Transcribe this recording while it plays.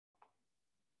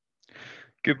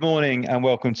Good morning and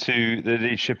welcome to the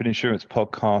Leadership and Insurance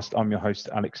podcast. I'm your host,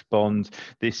 Alex Bond.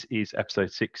 This is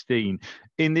episode 16.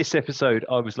 In this episode,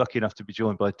 I was lucky enough to be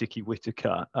joined by Dickie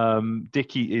Whitaker.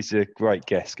 Dickie is a great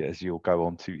guest, as you'll go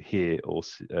on to hear or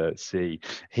see.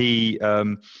 He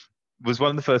was one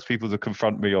of the first people to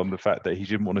confront me on the fact that he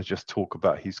didn't want to just talk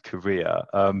about his career,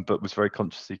 but was very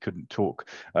conscious he couldn't talk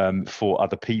for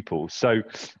other people. So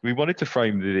we wanted to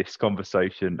frame this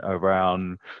conversation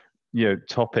around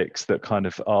topics that kind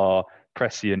of are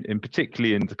prescient, in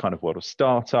particularly in the kind of world of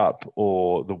startup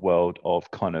or the world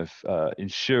of kind of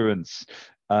insurance.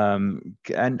 And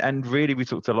really, we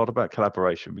talked a lot about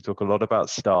collaboration. We talk a lot about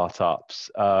startups,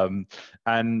 and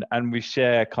we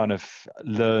share kind of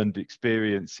learned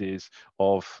experiences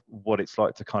of what it's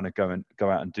like to kind of go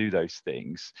out and do those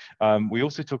things. We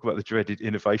also talk about the dreaded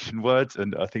innovation words,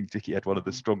 and I think Dickie had one of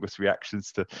the strongest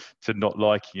reactions to not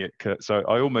liking it. So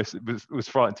I almost was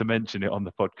frightened to mention it on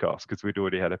the podcast because we'd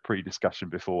already had a pre-discussion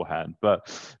beforehand.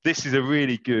 But this is a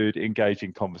really good,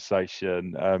 engaging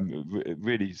conversation,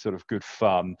 really sort of good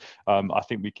fun. I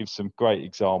think we give some great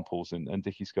examples, and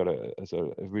Dickie's got a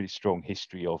really strong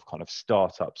history of kind of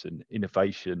startups and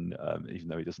innovation, even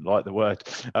though he doesn't like the word,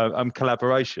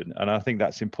 collaboration, and I think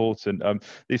that's important.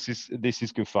 This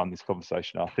is good fun, this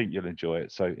conversation. I think you'll enjoy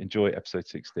it. So enjoy episode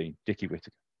 16. Dickie Whitaker.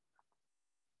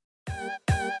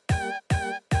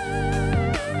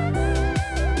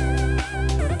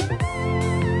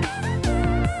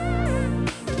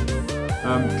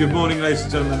 Good morning, ladies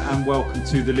and gentlemen, and welcome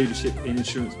to the Leadership in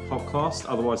Insurance podcast,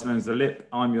 otherwise known as The LIP.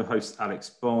 I'm your host, Alex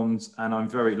Bond, and I'm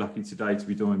very lucky today to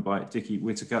be joined by Dickie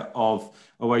Whitaker of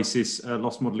Oasis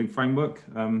Loss Modelling Framework.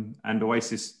 And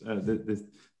Oasis,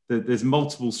 there's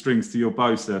multiple strings to your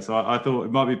bow, sir, so I thought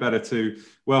it might be better to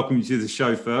welcome you to the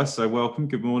show first. So welcome,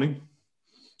 good morning.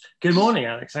 Good morning,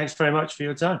 Alex. Thanks very much for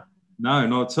your time. No,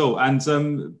 not at all. And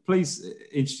please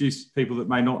introduce people that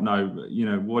may not know,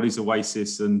 what is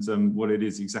Oasis and what it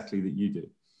is exactly that you do.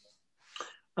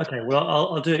 Okay, well,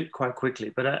 I'll do it quite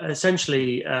quickly. But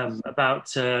essentially,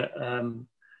 about 8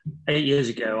 years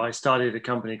ago, I started a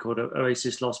company called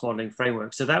Oasis Loss Modelling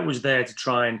Framework. So that was there to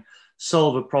try and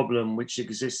solve a problem which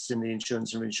exists in the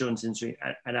insurance and reinsurance industry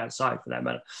and outside, for that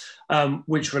matter,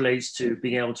 which relates to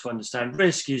being able to understand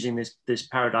risk using this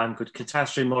paradigm called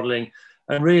catastrophe modelling.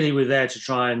 And really, we're there to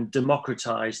try and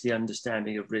democratize the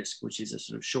understanding of risk, which is a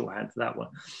sort of shorthand for that one.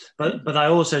 But I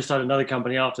also started another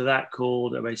company after that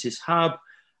called Oasis Hub,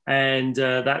 and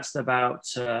that's about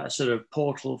a sort of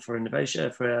portal for innovation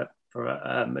for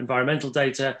environmental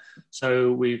data.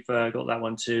 So we've got that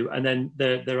one too. And then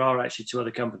there are actually two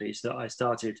other companies that I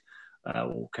started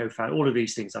or co-founded. All of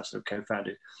these things I sort of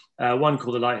co-founded. One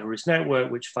called the Light Risk Network,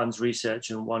 which funds research,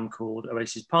 and one called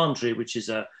Oasis Palm Tree, which is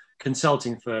a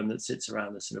consulting firm that sits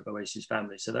around the sort of Oasis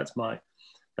family. So that's my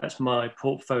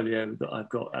portfolio that I've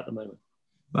got at the moment.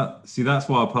 That's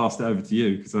why I passed it over to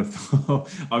you, because I thought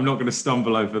I'm not going to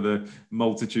stumble over the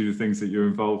multitude of things that you're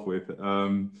involved with.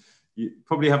 You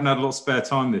probably haven't had a lot of spare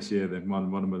time this year, then,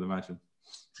 one would imagine.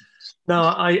 No,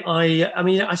 I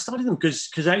mean, I started them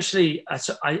because actually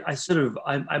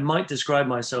I might describe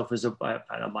myself as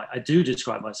I do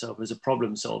describe myself as a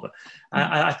problem solver.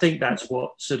 I think that's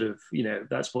what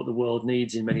that's what the world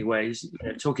needs in many ways.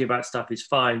 Talking about stuff is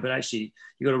fine, but actually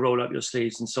you got to roll up your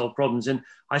sleeves and solve problems. And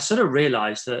I sort of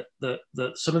realized that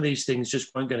some of these things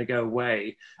just weren't going to go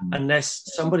away unless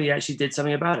somebody actually did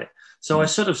something about it. So I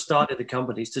sort of started the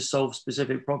companies to solve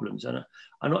specific problems, and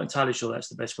I'm not entirely sure that's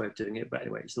the best way of doing it, but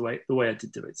anyway, it's the way I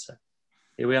did do it. So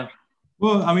here we are.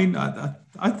 Well, I mean, I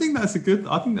think that's a good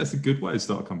way to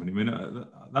start a company. I mean,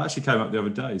 that actually came up the other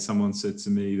day. Someone said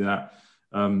to me that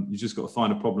you just got to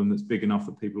find a problem that's big enough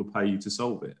that people will pay you to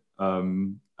solve it.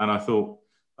 And I thought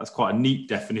that's quite a neat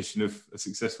definition of a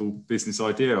successful business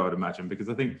idea, I'd imagine, because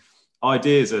I think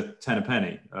ideas are 10 a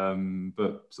penny,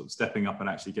 but sort of stepping up and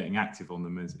actually getting active on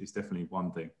them is definitely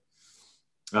one thing.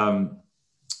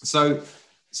 So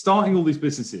starting all these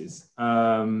businesses,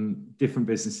 different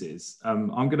businesses, I'm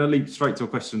going to leap straight to a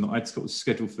question that I'd sort of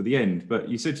scheduled for the end, but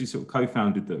you said you sort of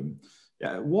co-founded them.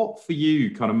 Yeah, what for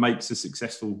you kind of makes a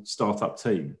successful startup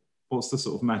team? What's the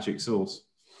sort of magic sauce?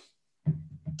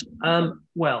 I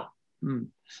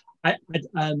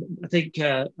think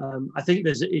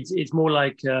it's more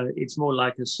like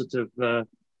a sort of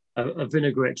a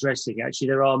vinaigrette dressing. Actually,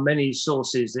 there are many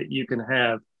sauces that you can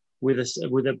have with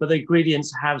but the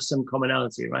ingredients have some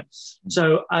commonality, right?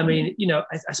 So I mean,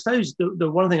 I suppose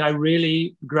the one thing I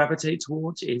really gravitate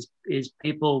towards is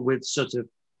people with sort of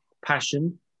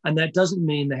passion, and that doesn't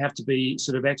mean they have to be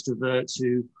sort of extroverts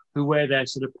who wear their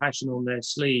sort of passion on their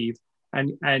sleeve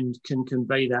and can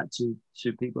convey that to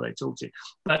people they talk to.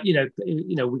 But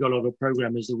we've got a lot of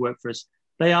programmers that work for us.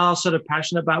 They are sort of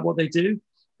passionate about what they do,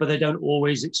 but they don't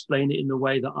always explain it in the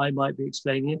way that I might be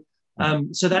explaining it.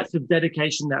 So that's the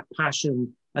dedication, that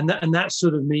passion, and that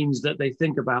sort of means that they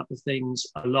think about the things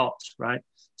a lot, right?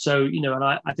 So, and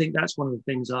I think that's one of the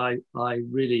things I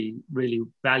really, really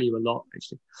value a lot,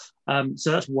 actually.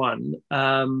 So that's one.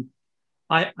 I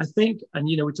think, and,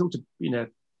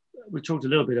 we talked a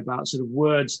little bit about sort of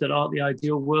words that aren't the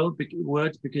ideal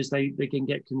words because they can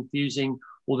get confusing,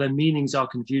 or their meanings are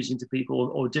confusing to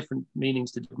people, or different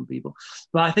meanings to different people.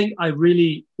 But I think I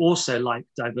really also like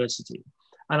diversity.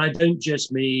 And I don't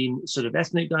just mean sort of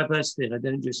ethnic diversity, and I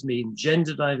don't just mean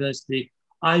gender diversity.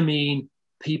 I mean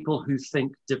people who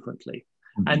think differently.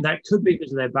 Mm-hmm. And that could be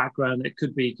because of their background. It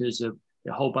could be because of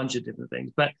a whole bunch of different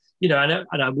things. But,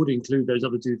 and I would include those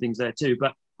other two things there too.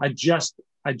 But I just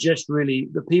really,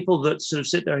 the people that sort of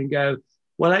sit there and go,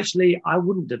 well, actually, I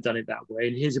wouldn't have done it that way,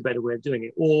 and here's a better way of doing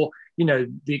it. Or, the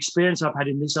experience I've had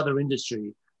in this other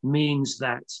industry means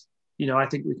that, I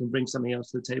think we can bring something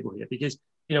else to the table here. Because,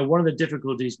 one of the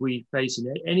difficulties we face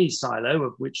in any silo,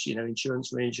 of which,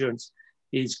 insurance, reinsurance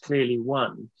is clearly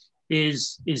one,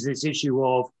 is this issue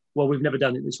of, well, we've never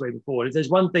done it this way before. If there's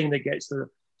one thing that gets the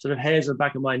sort of hairs on the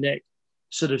back of my neck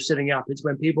sort of sitting up, it's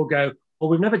when people go, well,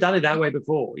 we've never done it that way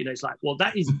before. It's like, well,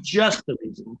 that is just the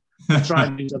reason to try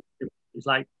and do something different. It's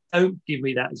like, don't give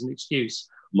me that as an excuse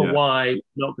for why we're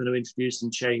not going to introduce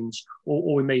and change,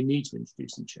 or we may need to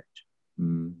introduce and change. I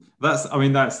wrote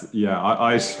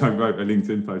a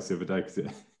LinkedIn post the other day because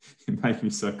it made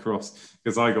me so cross,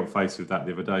 because I got faced with that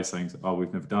the other day saying, oh,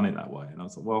 we've never done it that way. And I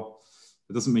was like, well,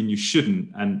 it doesn't mean you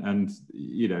shouldn't. And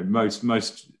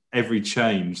most every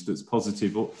change that's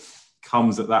positive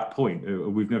comes at that point.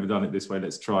 We've never done it this way,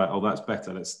 let's try it. Oh, that's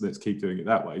better, let's keep doing it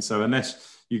that way. So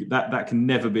unless that can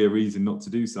never be a reason not to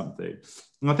do something.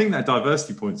 And I think that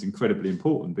diversity point is incredibly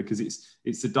important, because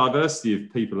it's the diversity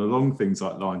of people along things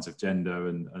like lines of gender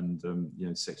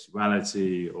and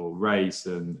sexuality or race,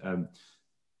 and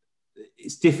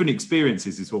it's different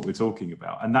experiences is what we're talking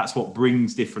about, and that's what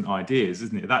brings different ideas,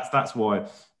 isn't it? That's why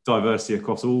diversity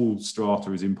across all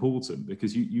strata is important,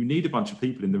 because you need a bunch of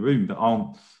people in the room that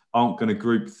aren't going to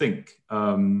group think.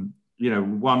 One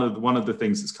of the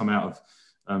things that's come out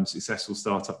of successful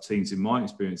startup teams, in my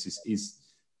experience, is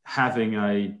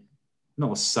having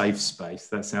not a safe space.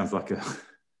 That sounds like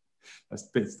that's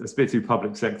a bit too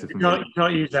public sector for me. You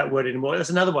can't use that word anymore. That's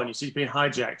another one. You see, it's been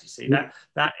hijacked. You see that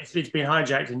it's been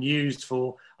hijacked and used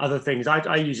for other things.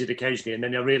 I use it occasionally, and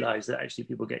then I realise that actually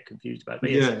people get confused about it.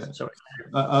 But yes, sorry.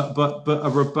 But a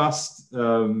robust,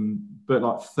 but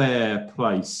like fair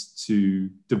place to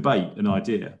debate an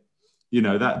idea.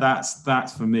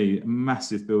 That's for me a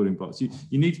massive building blocks. You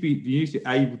need to be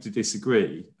able to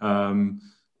disagree.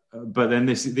 But then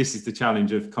this is the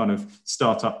challenge of kind of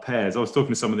startup pairs. I was talking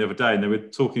to someone the other day, and they were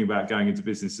talking about going into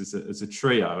business as a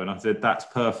trio, and I said that's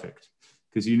perfect,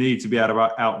 because you need to be able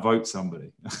to outvote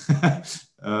somebody.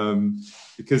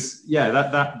 Because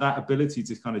that ability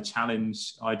to kind of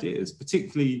challenge ideas,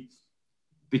 particularly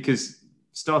because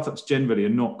startups generally are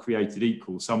not created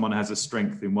equal. Someone has a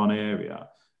strength in one area.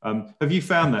 Have you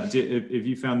found that? Have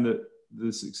you found that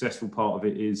the successful part of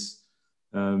it is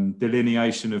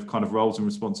delineation of kind of roles and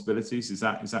responsibilities? Is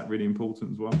that really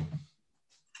important as well?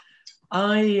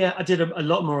 I did a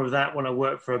lot more of that when I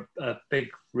worked for a big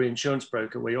reinsurance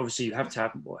broker, where obviously you have to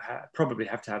have more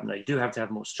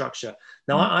structure.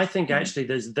 Now, I think actually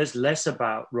there's less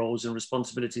about roles and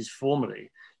responsibilities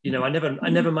formally. I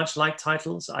never much liked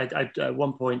titles. I at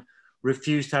one point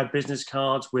refused to have business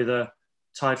cards with a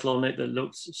title on it that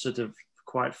looked sort of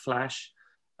quite flash.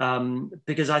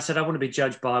 Because I said I want to be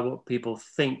judged by what people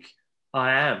think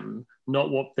I am,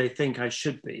 not what they think I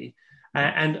should be.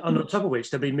 And on top of which,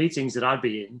 there'll be meetings that I'd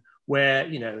be in where,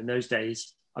 in those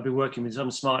days, I'd be working with some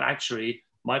smart actuary,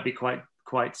 might be quite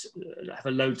have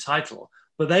a low title,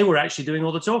 but they were actually doing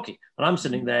all the talking. And I'm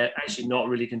sitting there actually not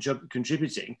really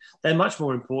contributing. They're much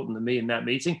more important than me in that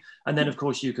meeting. And then, of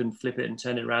course, you can flip it and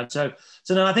turn it around. So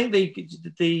now I think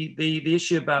the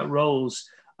issue about roles,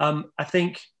 I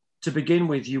think, to begin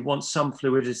with, you want some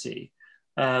fluidity,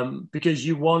 because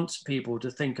you want people to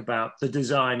think about the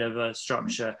design of a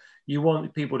structure. You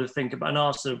want people to think about and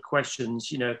ask sort of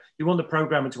questions. You want the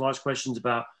programmer to ask questions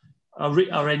about,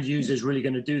 are end users really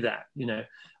going to do that?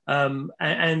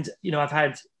 I've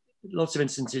had lots of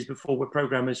instances before where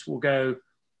programmers will go,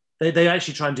 they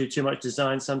actually try and do too much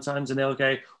design sometimes, and they'll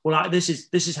go, well, this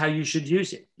is how you should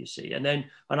use it, you see. And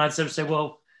I'd sort of say,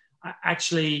 well,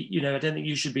 actually, I don't think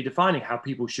you should be defining how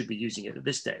people should be using it at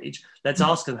this stage. Let's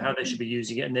ask them how they should be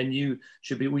using it, and then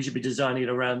we should be designing it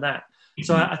around that.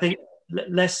 So I think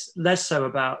less so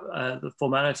about the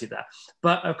formality of that.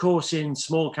 But of course, in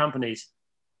small companies,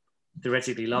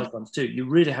 theoretically large ones too, you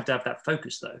really have to have that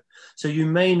focus though. So you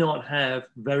may not have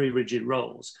very rigid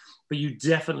roles, but you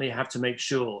definitely have to make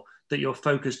sure that you're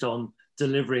focused on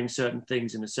delivering certain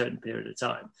things in a certain period of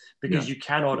time, because you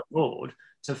cannot afford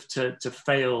to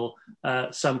fail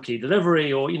some key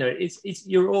delivery, or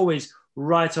you're always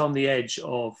right on the edge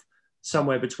of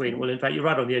somewhere between. Well, in fact, you're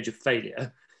right on the edge of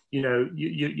failure.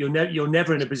 You're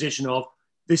never in a position of,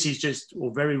 this is just,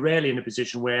 or very rarely in a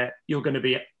position where you're going to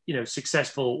be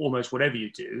successful almost whatever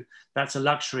you do. That's a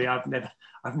luxury I've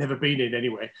never been in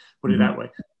anyway, put it that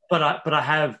way. But I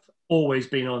have always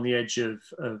been on the edge of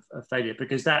failure,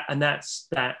 because that's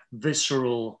that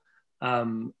visceral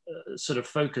sort of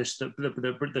focus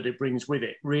that it brings with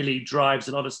it really drives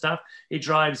a lot of stuff. It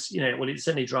drives, it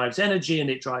certainly drives energy, and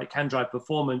it can drive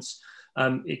performance.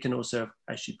 It can also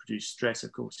actually produce stress,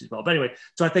 of course, as well. But anyway,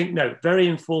 so I think, very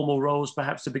informal roles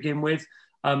perhaps to begin with,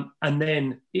 and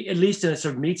then at least in a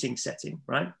sort of meeting setting,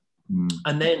 right?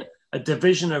 And then a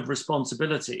division of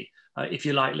responsibility, if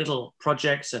you like, little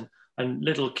projects and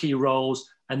little key roles,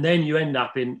 and then you end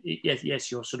up in, yes,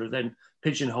 you're sort of then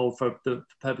pigeonholed for the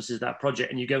purposes of that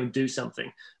project, and you go and do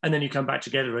something, and then you come back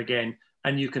together again,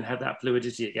 and you can have that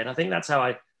fluidity again. I think that's how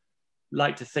I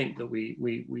like to think that we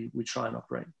try and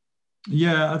operate.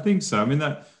 Yeah, I think so. I mean,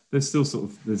 that there's still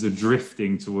there's a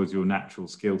drifting towards your natural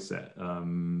skill set,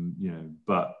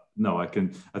 but no, I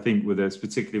think with this,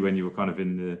 particularly when you were kind of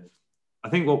I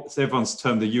think what everyone's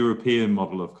termed the European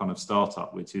model of kind of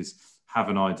startup, which is have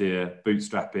an idea,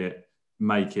 bootstrap it,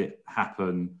 make it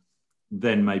happen,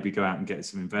 then maybe go out and get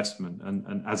some investment.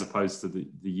 And as opposed to the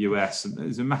US, and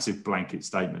it's a massive blanket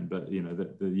statement, but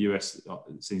the US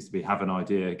seems to be have an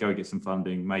idea, go get some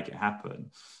funding, make it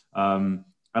happen.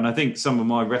 And I think some of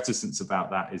my reticence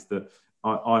about that is that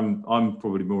I'm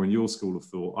probably more in your school of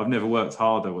thought. I've never worked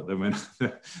harder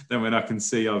than when I can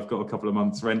see I've got a couple of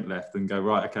months rent left and go,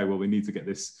 right, okay, well, we need to get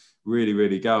this really,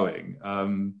 really going.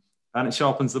 And it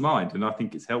sharpens the mind, and I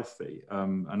think it's healthy.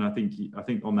 And I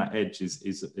think on that edge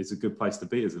is a good place to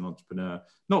be as an entrepreneur.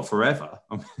 Not forever.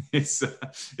 I mean, it's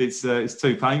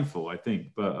too painful, I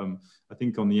think. But I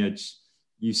think on the edge,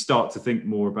 you start to think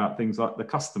more about things like the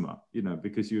customer,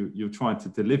 because you're trying to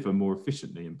deliver more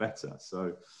efficiently and better.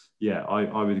 So, yeah,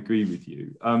 I would agree with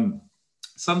you.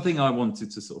 Something I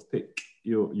wanted to sort of pick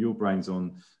your brains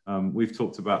on. We've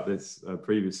talked about this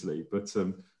previously, but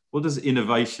what does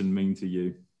innovation mean to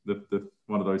you? The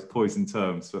one of those poison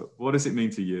terms. But what does it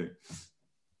mean to you?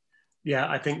 Yeah,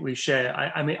 I think we share.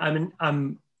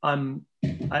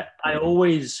 I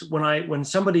always, when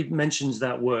somebody mentions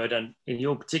that word, and in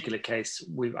your particular case,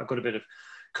 I've got a bit of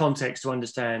context to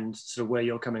understand sort of where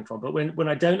you're coming from. But when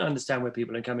I don't understand where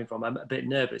people are coming from, I'm a bit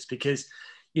nervous, because,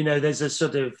 there's a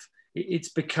sort of, it's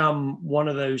become one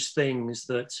of those things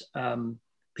that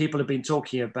people have been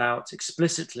talking about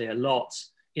explicitly a lot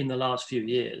in the last few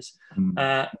years. And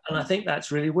I think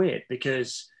that's really weird,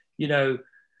 because,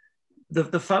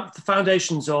 the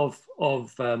foundations of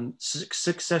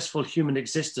successful human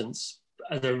existence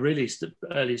at a really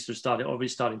early sort of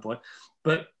obvious starting point,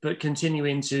 but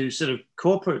continuing to sort of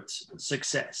corporate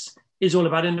success is all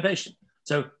about innovation.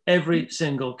 So every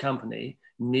single company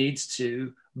needs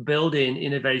to build in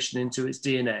innovation into its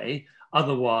DNA.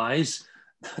 Otherwise,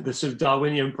 the sort of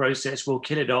Darwinian process will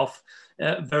kill it off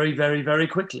very, very, very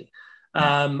quickly.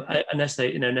 Unless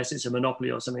it's a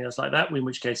monopoly or something else like that, in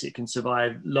which case it can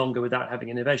survive longer without having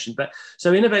innovation. But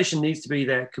so innovation needs to be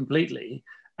there completely.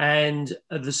 And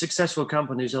the successful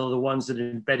companies are the ones that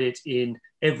embed it in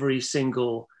every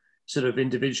single sort of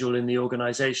individual in the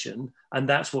organization. And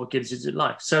that's what gives it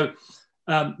life. So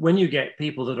when you get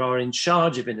people that are in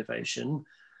charge of innovation,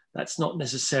 that's not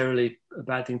necessarily a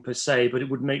bad thing per se, but it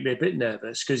would make me a bit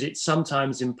nervous, because it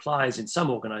sometimes implies in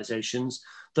some organizations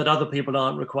that other people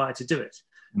aren't required to do it.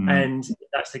 And if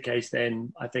that's the case,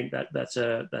 then I think that's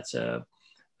a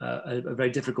very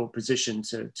difficult position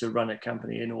to run a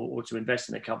company in, or to invest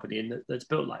in a company in that's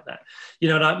built like that.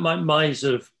 My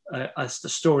sort of the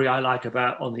story I like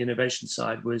about on the innovation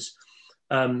side was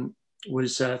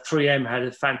 3M had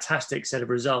a fantastic set of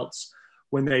results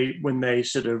when they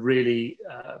sort of really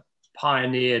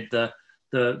pioneered the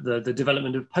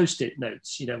development of Post-it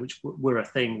notes, which were a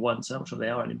thing once. I'm not sure they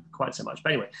are quite so much,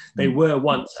 but anyway, they were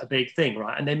once a big thing,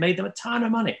 right? And they made them a ton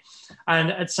of money. And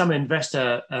at some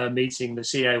investor meeting, the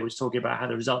CEO was talking about how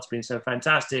the results have been so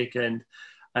fantastic, and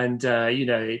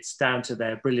it's down to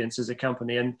their brilliance as a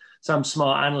company. And some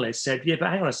smart analyst said, yeah,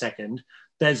 but hang on a second,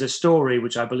 there's a story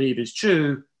which I believe is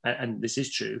true, and this is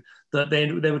true, that they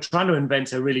were trying to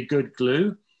invent a really good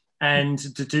glue, and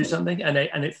to do something, and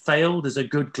it failed as a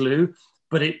good glue,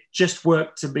 but it just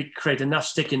worked to create enough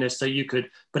stickiness so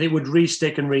but it would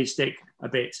re-stick and re-stick a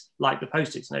bit, like the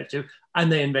Post-it notes do.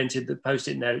 And they invented the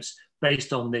Post-it notes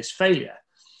based on this failure.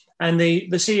 And the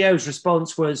CEO's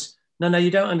response was, no, you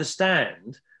don't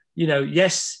understand.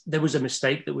 Yes, there was a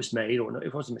mistake that was made, or no,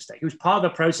 it wasn't a mistake. It was part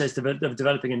of the process of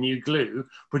developing a new glue,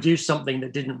 produce something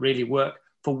that didn't really work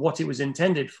for what it was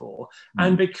intended for.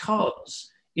 And because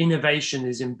innovation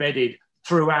is embedded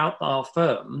throughout our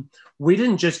firm, we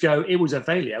didn't just go, it was a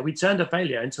failure. We turned a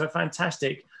failure into a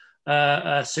fantastic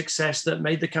success that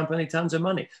made the company tons of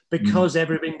money, because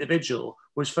every individual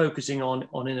was focusing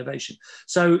on innovation.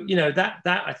 So, that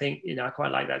I think, I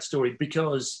quite like that story,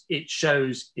 because it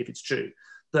shows, if it's true,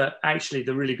 that actually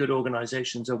the really good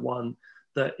organizations are one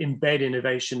that embed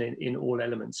innovation in all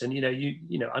elements. And,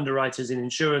 underwriters in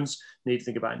insurance need to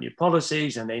think about new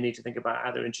policies, and they need to think about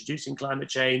how they're introducing climate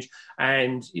change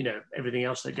and, everything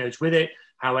else that goes with it,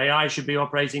 how AI should be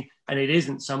operating. And it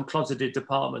isn't some closeted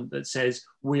department that says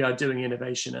we are doing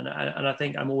innovation. And I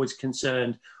think I'm always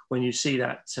concerned when you see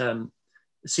that,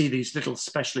 see these little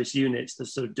specialist units that are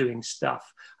sort of doing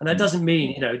stuff. And that doesn't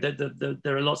mean, that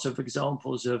there are lots of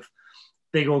examples of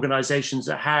big organizations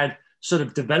that had sort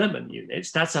of development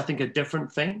units. That's, I think, a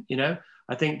different thing.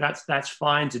 I think that's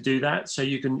fine to do that. So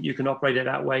you can operate it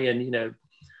that way. And,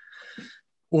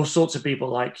 all sorts of people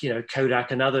like,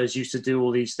 Kodak and others used to do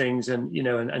all these things, and,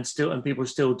 and people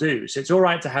still do. So it's all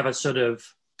right to have a sort of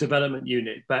development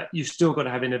unit, but you've still got to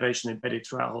have innovation embedded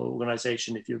throughout the whole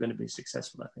organization if you're going to be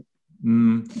successful, I think.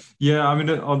 Yeah, I mean,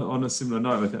 on a similar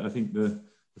note, I think the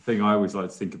thing I always like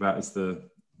to think about is the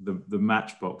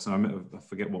matchbox. I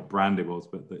forget what brand it was,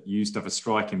 but that you used to have a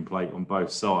striking plate on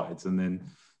both sides, and then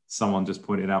someone just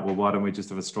pointed out, well, why don't we just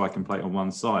have a striking plate on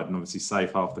one side and obviously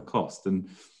save half the cost? And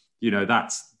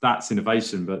that's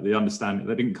innovation, but the understanding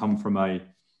that didn't come from a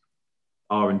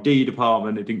R&D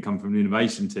department, it didn't come from an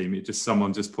innovation team. It just,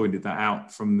 someone just pointed that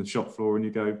out from the shop floor, and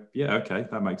you go, yeah, okay,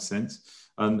 that makes sense.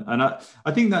 And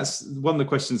I think that's one of the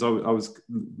questions I was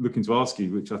looking to ask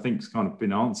you, which I think has kind of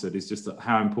been answered, is just that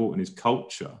how important is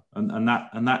culture? And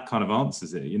that kind of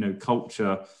answers it.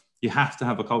 Culture, you have to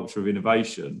have a culture of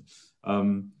innovation.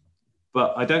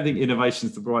 But I don't think innovation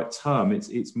is the right term.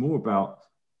 It's more about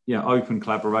open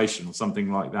collaboration or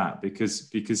something like that, because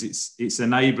it's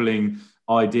enabling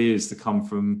ideas to come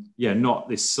from not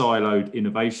this siloed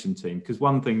innovation team. Because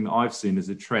one thing that I've seen as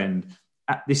a trend,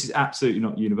 this is absolutely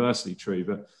not universally true,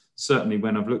 but certainly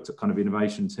when I've looked at kind of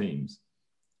innovation teams,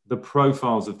 the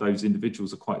profiles of those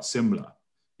individuals are quite similar.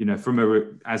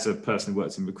 As a person who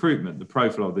works in recruitment, the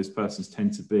profile of those persons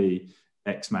tend to be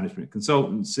ex-management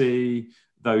consultancy,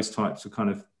 those types of kind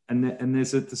of, and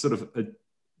there's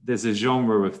there's a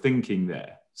genre of thinking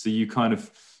there. So you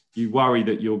worry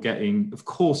that you're getting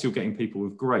people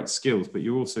with great skills, but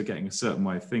you're also getting a certain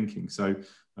way of thinking. So,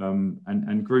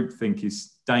 and groupthink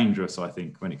is dangerous, I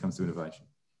think, when it comes to innovation.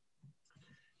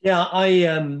 Yeah,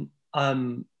 I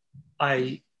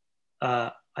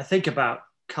think about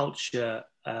culture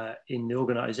in the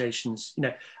organizations.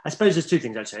 I suppose there's two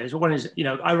things I'd say. One is,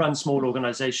 I run small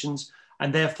organizations,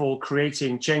 and therefore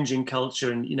changing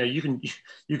culture, and you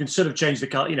can sort of change the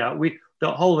culture.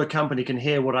 The whole of the company can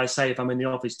hear what I say if I'm in the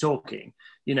office talking.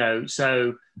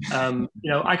 So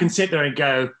I can sit there and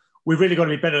go, we've really got to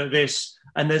be better at this.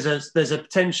 And there's a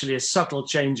potentially a subtle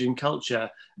change in culture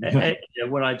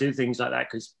when I do things like that,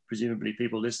 because presumably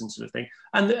people listen, sort of thing.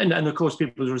 And of course,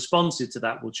 people's responses to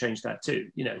that will change that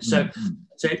too. So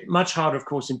much harder, of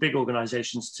course, in big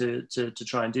organizations to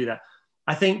try and do that.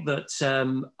 I think that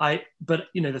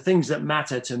the things that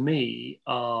matter to me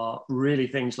are really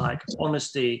things like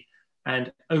honesty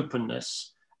and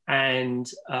openness, and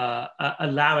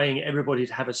allowing everybody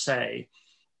to have a say.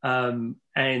 And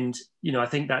I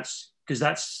think I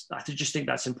just think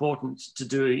that's important to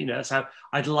do. That's how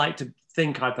I'd like to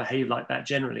think I behave like that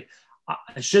generally.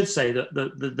 I should say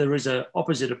that there is an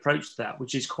opposite approach to that,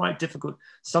 which is quite difficult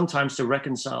sometimes to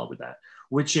reconcile with that,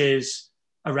 which is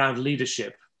around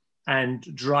leadership and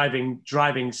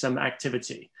driving some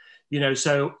activity.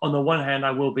 So on the one hand, I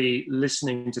will be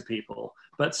listening to people,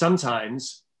 but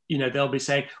sometimes, they'll be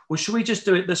saying, well, should we just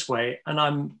do it this way? And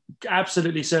I'm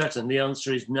absolutely certain the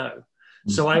answer is no.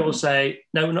 Mm-hmm. So I will say,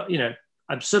 no, not,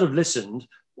 I've sort of listened,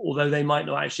 although they might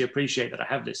not actually appreciate that I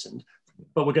have listened,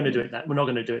 but we're going to do it we're not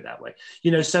going to do it that way.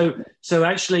 So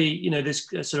actually, this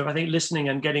sort of, I think listening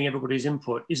and getting everybody's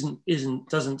input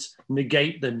doesn't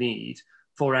negate the need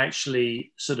for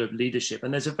actually sort of leadership.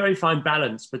 And there's a very fine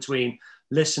balance between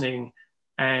listening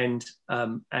and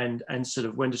sort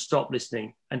of when to stop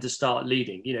listening and to start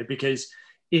leading, because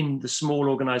in the small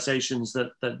organizations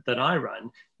that I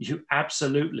run, you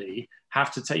absolutely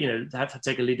have to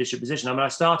take a leadership position. I mean, I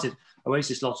started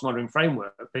Oasis Loss Monitoring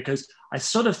Framework because I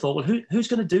sort of thought, well, who's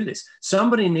going to do this?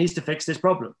 Somebody needs to fix this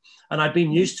problem. And I'd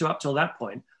been used to, up till that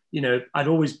point, there'd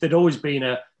always been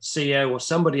a CEO or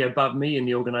somebody above me in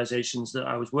the organizations that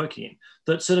I was working in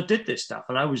that sort of did this stuff.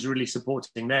 And I was really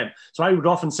supporting them. So I would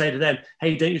often say to them,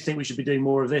 hey, don't you think we should be doing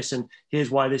more of this? And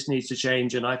here's why this needs to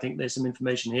change. And I think there's some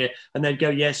information here. And they'd go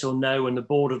yes or no. And the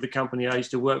board of the company I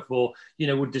used to work for,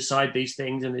 would decide these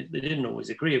things. And they didn't always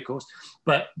agree, of course,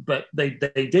 but they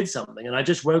did something. And I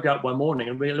just woke up one morning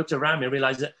and really looked around me and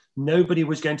realized that nobody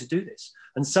was going to do this.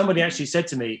 And somebody actually said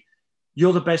to me,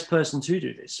 you're the best person to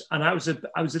do this. And I was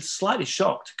slightly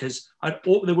shocked because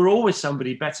there were always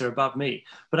somebody better above me.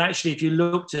 But actually, if you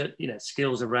looked at,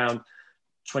 skills around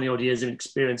 20 odd years of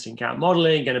experience in account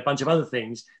modeling and a bunch of other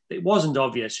things, it wasn't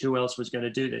obvious who else was going to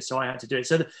do this. So I had to do it.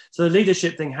 So the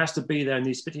leadership thing has to be there in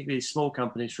these particularly small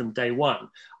companies from day one.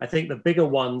 I think the bigger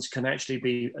ones can actually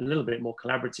be a little bit more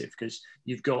collaborative because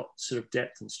you've got sort of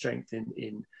depth and strength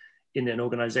in an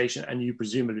organization, and you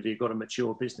presumably you've got a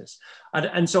mature business.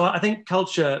 And so I think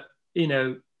culture,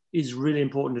 is really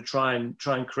important to try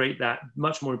and create that,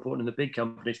 much more important in the big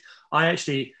companies. I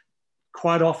actually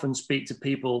quite often speak to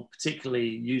people, particularly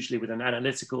usually with an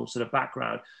analytical sort of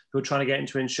background, who are trying to get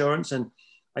into insurance. And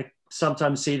I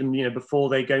sometimes see them, before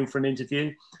they go for an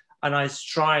interview, and I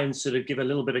try and sort of give a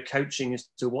little bit of coaching as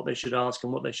to what they should ask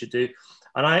and what they should do.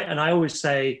 And I always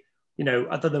say,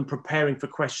 other than preparing for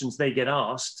questions they get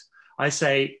asked, I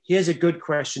say, here's a good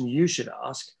question you should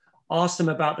ask. Ask them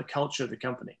about the culture of the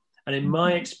company. And in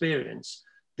my experience,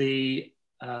 it's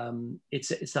one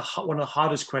of the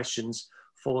hardest questions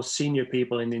for senior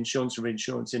people in the insurance and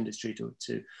reinsurance industry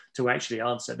to actually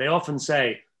answer. They often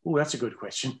say, oh, that's a good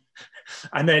question.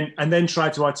 and then try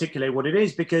to articulate what it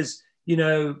is, because,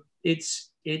 it's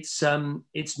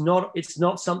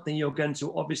not something you're going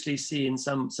to obviously see in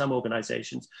some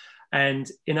organizations. And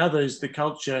in others, the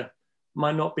culture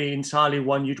might not be entirely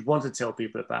one you'd want to tell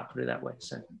people about, put it that way.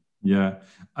 So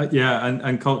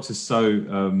and culture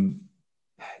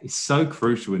is so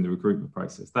crucial in the recruitment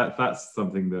process. That's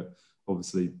something that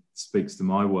obviously speaks to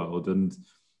my world. And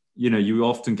you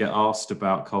often get asked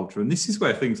about culture, and this is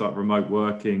where things like remote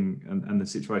working and the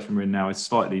situation we're in now is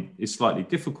slightly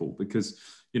difficult, because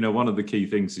one of the key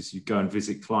things is you go and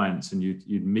visit clients and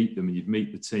you'd meet them and you'd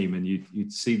meet the team and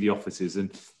you'd see the offices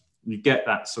and you get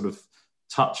that sort of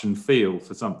touch and feel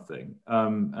for something.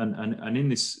 And in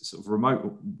this sort of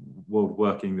remote world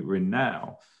working that we're in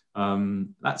now,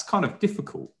 that's kind of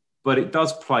difficult, but it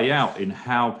does play out in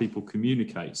how people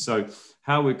communicate. So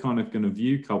how we're kind of going to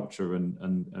view culture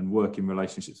and working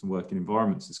relationships and working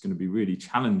environments is going to be really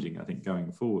challenging, I think,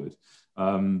 going forward.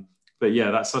 But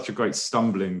yeah, that's such a great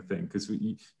stumbling thing, because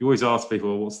you always ask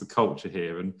people, well, what's the culture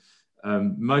here? And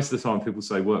most of the time people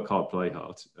say work hard, play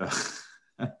hard.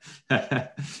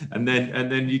 and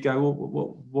then you go,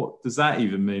 well, what does that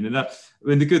even mean? And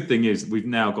the good thing is we've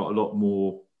now got a lot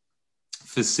more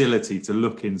facility to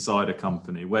look inside a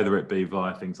company, whether it be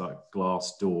via things like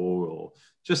Glassdoor or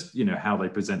just how they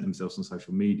present themselves on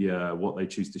social media, what they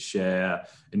choose to share,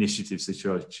 initiatives they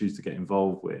choose to get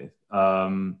involved with,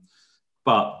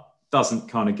 but doesn't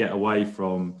kind of get away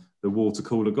from the water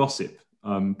cooler gossip,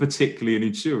 particularly in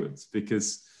insurance,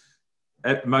 because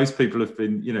most people have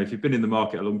been, if you've been in the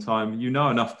market a long time,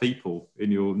 enough people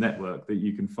in your network that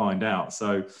you can find out.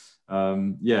 So,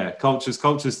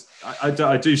 cultures.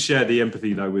 I do share the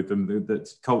empathy though with them that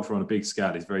culture on a big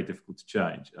scale is very difficult to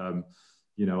change. I'm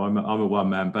a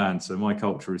one-man band, so my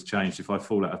culture has changed if I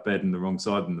fall out of bed in the wrong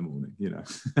side in the morning.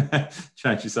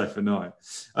 Changes overnight.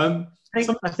 I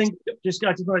think I just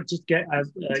want to get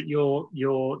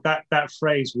your that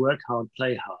phrase, work hard,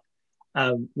 play hard.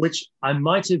 Which I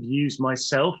might have used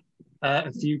myself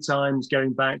a few times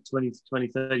going back 20,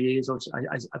 30 years. Or so.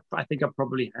 I think I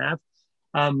probably have,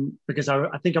 because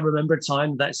I think I remember a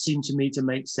time that seemed to me to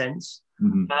make sense.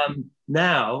 Mm-hmm.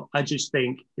 Now, I just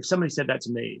think if somebody said that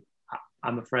to me,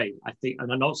 I'm afraid. I think,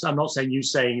 and I'm not saying you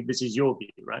saying this is your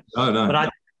view, right? Oh, no. But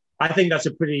I think that's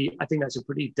a pretty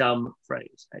dumb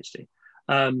phrase, actually.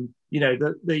 I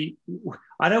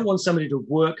don't want somebody to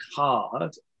work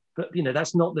hard, but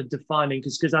that's not the defining,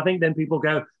 because I think then people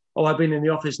go, oh, I've been in the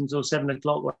office until 7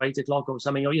 o'clock or 8 o'clock or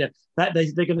something, or that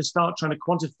they're going to start trying to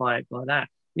quantify it by that.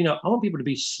 I want people to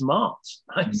be smart.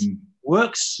 Right? Mm-hmm.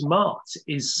 Work smart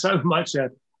is so much a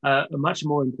much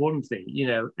more important thing,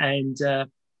 and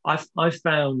I've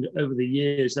found over the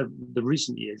years, the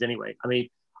recent years anyway, I mean,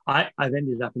 I've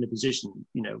ended up in a position,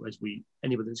 as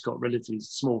anybody that's got relatively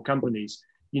small companies,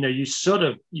 you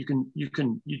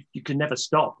can never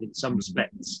stop in some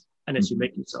respects unless you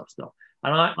make yourself stop.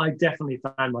 And I definitely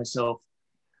found myself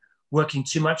working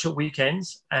too much at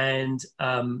weekends, and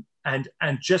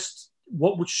just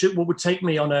what would take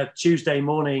me on a Tuesday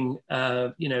morning,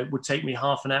 would take me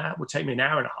half an hour, would take me an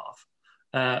hour and a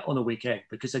half on a weekend,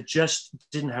 because I just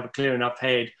didn't have a clear enough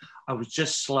head. I was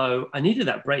just slow. I needed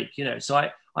that break, So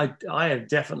I have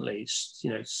definitely,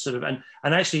 sort of, and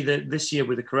actually this year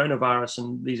with the coronavirus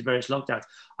and these various lockdowns,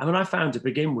 I found to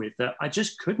begin with that I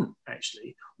just couldn't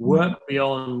actually work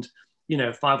beyond,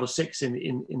 5 or 6 in the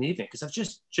evening, because I've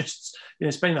just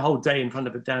spending the whole day in front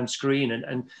of a damn screen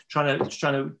and trying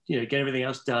to get everything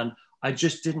else done. I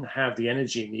just didn't have the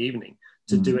energy in the evening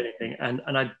to do anything, and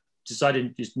I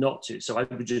decided just not to. So I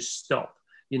would just stop,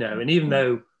 and even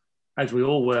though, as we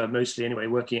all were mostly anyway,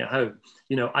 working at home,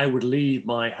 I would leave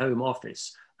my home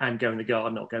office and go in the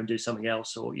garden or go and do something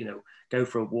else, or, go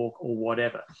for a walk or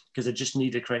whatever, because I just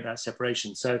need to create that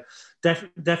separation. So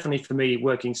definitely for me,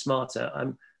 working smarter,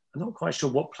 I'm not quite sure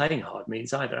what playing hard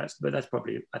means either, but that's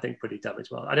probably, I think, pretty dumb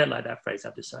as well. I don't like that phrase,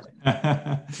 I've decided.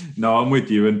 No, I'm with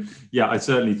you. And yeah, I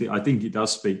certainly I think it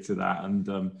does speak to that. And,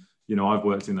 I've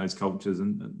worked in those cultures,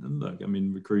 and look,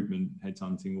 recruitment,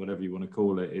 headhunting, whatever you want to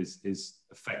call it, is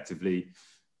effectively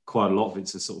quite a lot of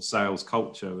it's a sort of sales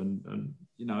culture. And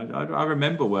I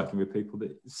remember working with people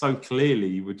that so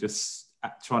clearly were just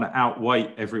trying to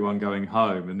outweigh everyone going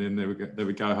home, and then they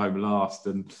would go home last.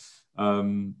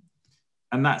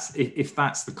 And that's, if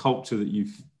that's the culture that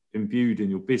you've imbued in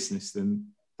your business, then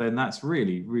that's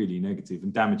really, really negative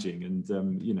and damaging. And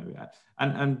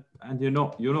and you're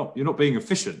not being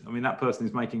efficient. That person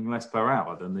is making less per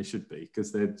hour than they should be,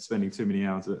 because they're spending too many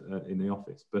hours in the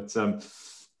office. But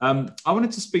I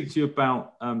wanted to speak to you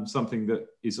about something that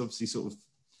is obviously sort of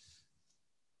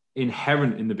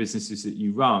inherent in the businesses that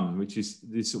you run, which is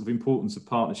the sort of importance of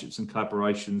partnerships and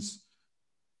collaborations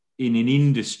in an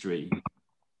industry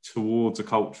towards a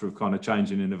culture of kind of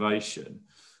change and innovation.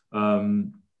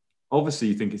 Obviously,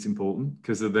 you think it's important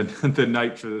because of the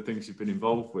nature of the things you've been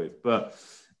involved with. But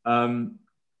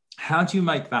how do you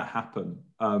make that happen?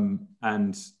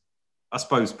 And I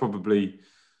suppose probably,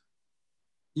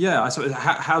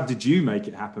 how did you make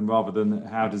it happen, rather than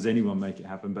how does anyone make it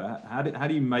happen? But how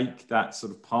do you make that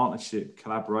sort of partnership,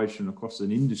 collaboration across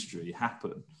an industry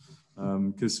happen?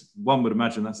 Because one would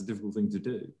imagine that's a difficult thing to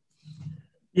do.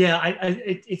 Yeah,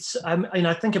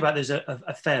 I think about this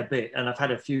a fair bit, and I've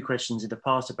had a few questions in the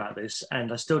past about this, and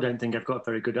I still don't think I've got a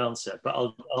very good answer, but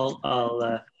I'll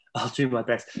do my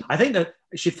best. I think that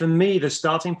actually for me, the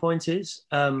starting point is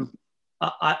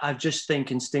I just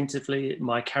think instinctively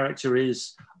my character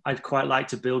is I'd quite like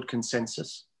to build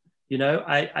consensus.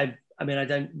 I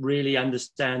don't really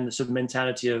understand the sort of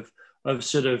mentality of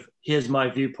sort of, here's my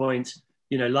viewpoint,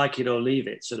 like it or leave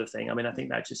it sort of thing. I think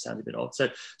that just sounds a bit odd. So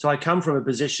I come from a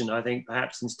position, I think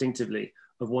perhaps instinctively,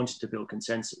 of wanting to build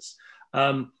consensus.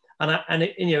 And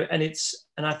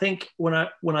I think when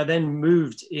I then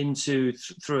moved into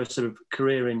through a sort of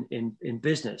career in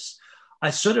business, I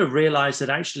sort of realized that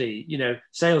actually,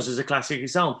 sales is a classic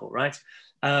example, right?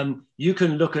 You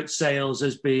can look at sales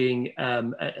as being,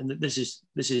 and this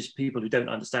is people who don't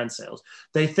understand sales.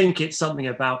 They think it's something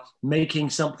about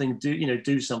making something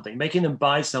do something, making them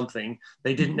buy something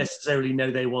they didn't necessarily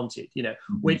know they wanted.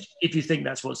 Which, if you think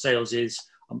that's what sales is,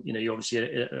 you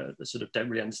obviously sort of don't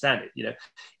really understand it.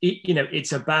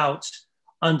 It's about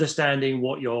understanding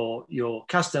what your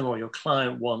customer or your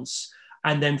client wants,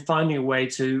 and then finding a way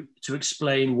to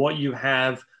explain what you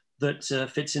have that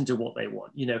fits into what they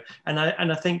want, and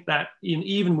I think that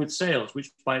even with sales, which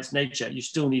by its nature, you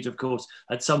still need, of course,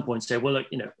 at some point say, well, look,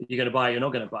 you're going to buy it, you're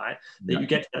not going to buy it, that you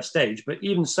get to that stage. But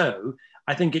even so,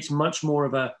 I think it's much more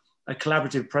of a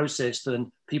collaborative process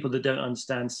than people that don't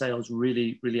understand sales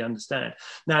really, really understand.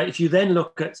 Now, if you then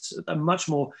look at a much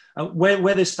more,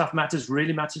 where this stuff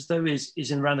really matters though, is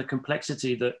in around the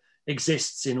complexity that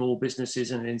exists in all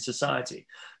businesses and in society.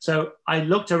 So I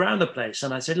looked around the place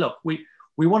and I said, look,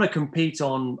 we want to compete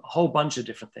on a whole bunch of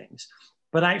different things,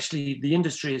 but actually the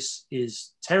industry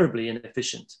is terribly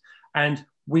inefficient, and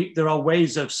there are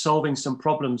ways of solving some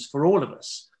problems for all of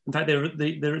us. In fact, there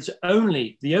is the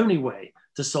only way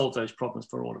to solve those problems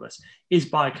for all of us is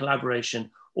by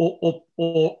collaboration, or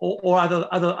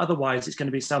otherwise it's going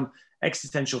to be some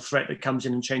existential threat that comes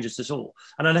in and changes us all.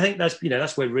 And I think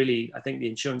that's where really I think the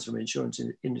insurance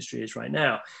industry is right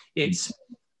now. It's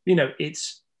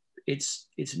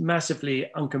massively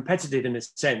uncompetitive in a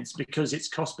sense because its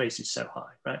cost base is so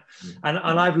high, right? And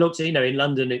I've looked at, in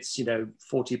London, it's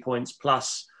 40 points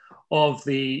plus of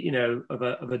the,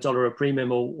 of a dollar a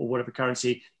premium or whatever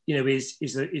currency, is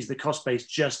the cost base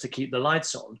just to keep the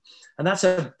lights on. And that's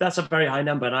a very high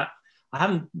number. And I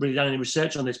haven't really done any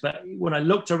research on this, but when I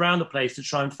looked around the place to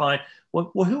try and find,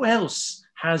 well, who else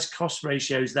has cost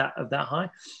ratios of that high?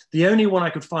 The only one I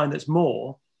could find that's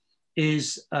more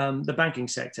is the banking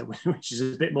sector, which is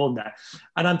a bit more than that.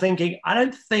 And I'm thinking, I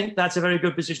don't think that's a very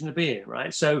good position to be in,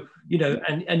 right? So,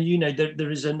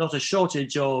 there is not a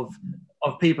shortage of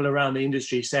people around the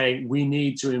industry saying we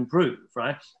need to improve,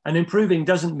 right? And improving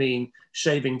doesn't mean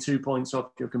shaving 2 points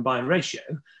off your combined ratio,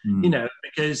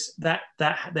 because that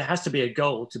there has to be a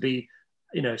goal to be,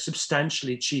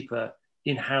 substantially cheaper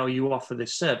in how you offer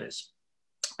this service.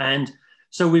 And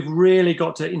so we've really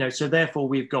got to, so therefore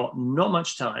we've got not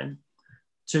much time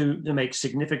to make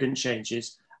significant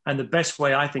changes. And the best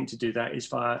way I think to do that is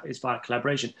via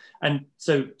collaboration. And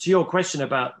so to your question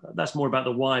that's more about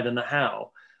the why than the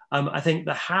how. I think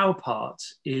the how part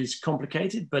is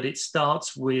complicated, but it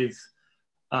starts with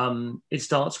building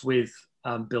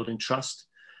trust.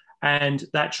 And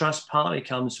that trust partly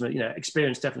comes from,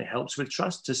 experience definitely helps with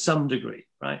trust to some degree,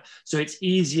 right? So it's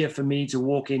easier for me to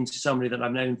walk into somebody that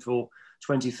I've known for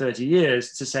 20, 30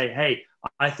 years to say, hey,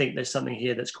 I think there's something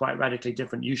here that's quite radically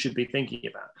different you should be thinking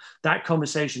about. That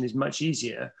conversation is much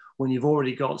easier when you've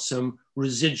already got some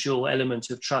residual element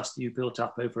of trust that you built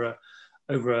up over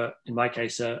in my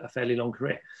case, a fairly long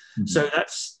career. Mm-hmm. So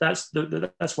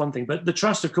that's one thing. But the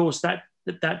trust, of course, that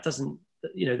doesn't,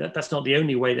 that's not the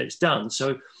only way that it's done.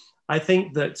 So I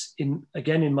think that in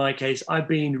my case, I've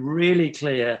been really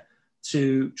clear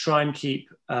to try and keep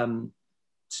the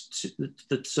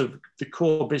sort of the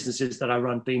core businesses that I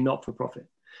run being not for profit.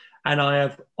 And I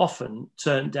have often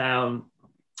turned down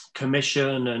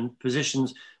commission and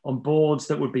positions on boards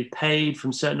that would be paid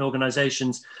from certain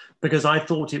organizations because I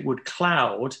thought it would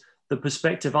cloud the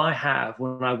perspective I have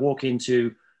when I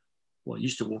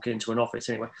used to walk into an office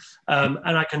anyway.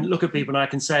 And I can look at people and I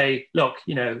can say, look,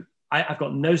 I've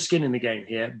got no skin in the game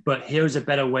here, but here's a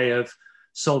better way of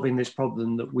solving this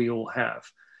problem that we all have.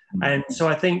 Mm-hmm. And so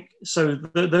I think,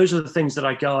 those are the things that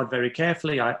I guard very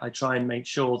carefully. I try and make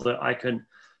sure that I can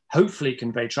hopefully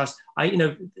convey trust.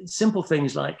 Simple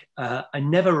things like I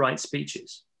never write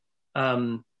speeches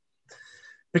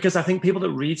because I think people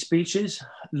that read speeches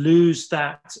lose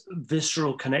that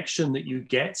visceral connection that you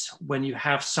get when you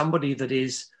have somebody that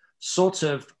is sort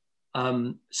of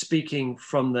speaking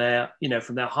from their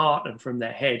heart and from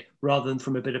their head rather than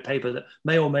from a bit of paper that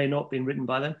may or may not have been written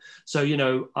by them. So,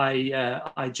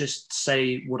 I just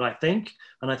say what I think.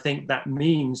 And I think that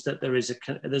means that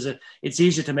it's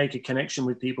easier to make a connection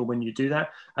with people when you do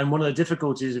that. And one of the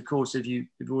difficulties, of course, you've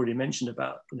already mentioned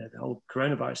about, the whole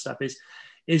coronavirus stuff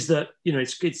is that,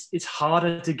 it's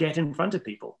harder to get in front of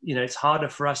people. It's harder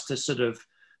for us to sort of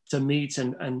to meet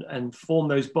and form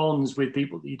those bonds with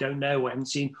people that you don't know or haven't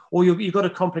seen, or you've got a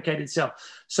complicated sell.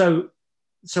 So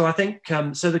I think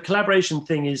so the collaboration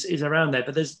thing is around there,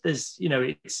 but there's it's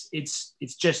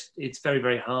very,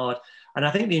 very hard. And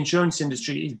I think the insurance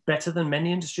industry is better than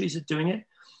many industries at doing it,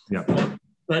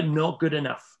 but not good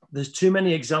enough. There's too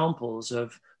many examples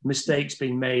of mistakes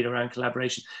being made around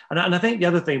collaboration. And I think the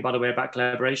other thing, by the way, about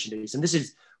collaboration is, and this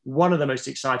is one of the most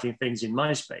exciting things in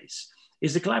my space,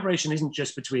 is the collaboration isn't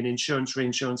just between insurance,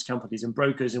 reinsurance companies and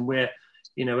brokers. And we're,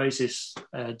 Oasis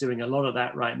doing a lot of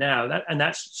that right now. And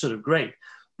that's sort of great.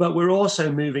 But we're also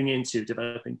moving into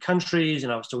developing countries.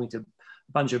 And I was talking to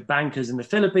a bunch of bankers in the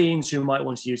Philippines who might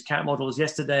want to use cat models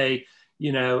yesterday,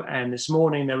 and this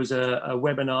morning there was a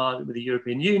webinar with the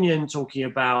European Union talking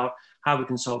about how we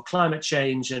can solve climate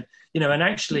change and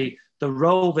actually the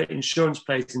role that insurance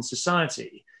plays in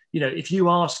society. If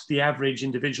you ask the average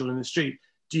individual in the street,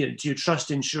 do you trust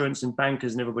insurance and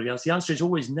bankers and everybody else? The answer is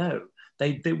always no.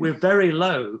 We're very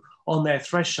low on their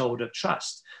threshold of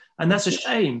trust. And that's a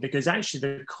shame because actually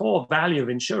the core value of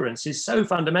insurance is so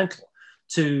fundamental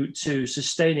to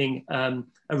sustaining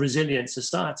a resilient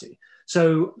society.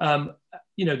 So,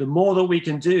 the more that we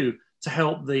can do to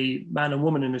help the man and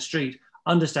woman in the street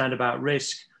understand about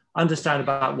risk, understand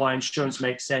about why insurance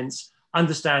makes sense,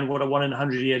 understand what a 1 in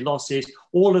 100-year loss is,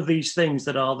 all of these things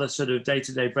that are the sort of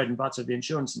day-to-day bread and butter of the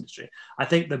insurance industry. I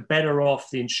think the better off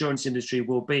the insurance industry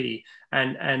will be,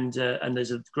 and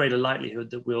there's a greater likelihood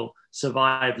that we'll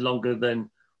survive longer than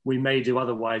we may do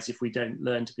otherwise if we don't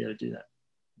learn to be able to do that.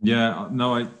 Yeah,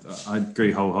 no, I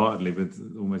agree wholeheartedly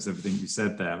with almost everything you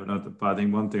said there. But I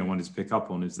think one thing I wanted to pick up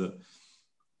on is that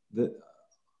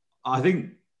I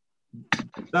think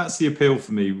that's the appeal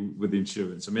for me with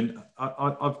insurance. I mean,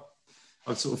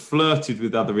 I've sort of flirted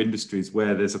with other industries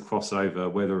where there's a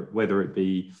crossover, whether it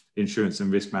be insurance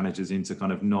and risk managers into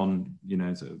kind of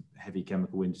sort of heavy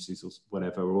chemical industries or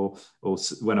whatever, or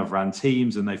when I've ran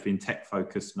teams and they've been tech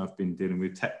focused and I've been dealing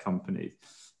with tech companies.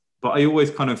 But I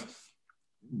always kind of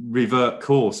revert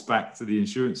course back to the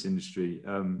insurance industry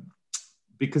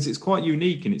because it's quite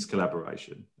unique in its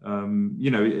collaboration. I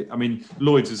mean,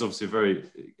 Lloyd's is obviously a very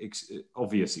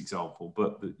obvious example,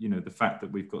 but the fact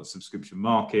that we've got a subscription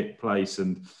marketplace,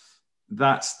 and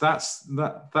that's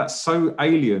so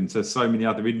alien to so many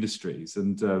other industries.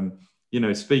 And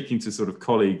speaking to sort of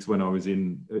colleagues when I was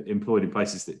employed in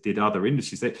places that did other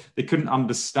industries, they couldn't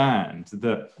understand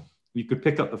that you could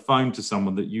pick up the phone to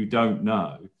someone that you don't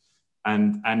know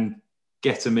and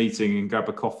get a meeting and grab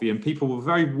a coffee, and people were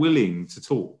very willing to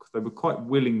talk. They were quite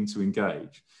willing to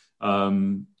engage.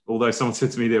 Although someone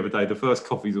said to me the other day, the first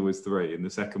coffee is always 3, and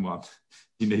the second one,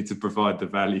 you need to provide the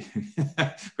value,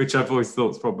 which I've always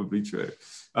thought is probably true.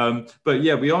 But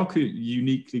yeah, we are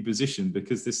uniquely positioned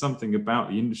because there's something about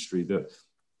the industry that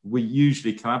we're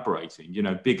usually collaborating.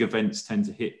 Big events tend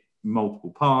to hit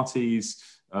multiple parties.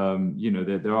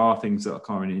 There are things that are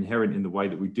kind of inherent in the way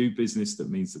that we do business that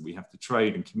means that we have to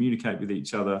trade and communicate with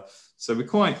each other. So we're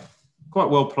quite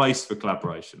well placed for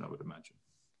collaboration, I would imagine.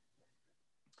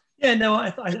 Yeah, no, I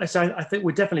think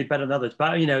we're definitely better than others,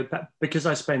 but because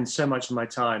I spend so much of my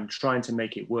time trying to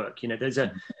make it work.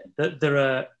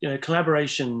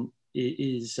 Collaboration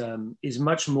is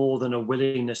much more than a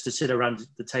willingness to sit around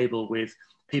the table with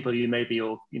people you may be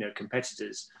your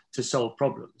competitors to solve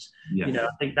problems. I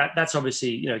think that's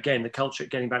obviously again the culture.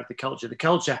 Getting back to the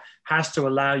culture has to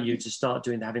allow you to start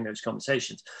having those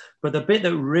conversations. But the bit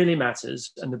that really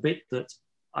matters, and the bit that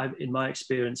in my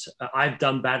experience I've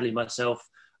done badly myself.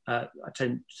 I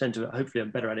tend to, hopefully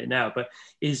I'm better at it now, but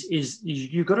is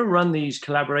you've got to run these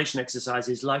collaboration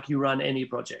exercises like you run any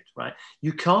project, right?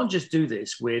 You can't just do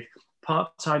this with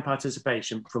part-time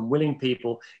participation from willing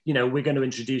people. We're going to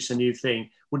introduce a new thing.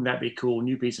 Wouldn't that be cool?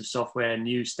 New piece of software,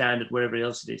 new standard, whatever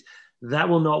else it is. That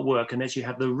will not work unless you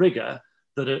have the rigor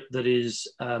that is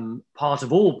part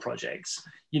of all projects,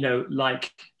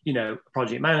 like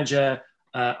project manager,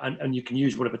 and you can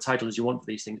use whatever titles you want for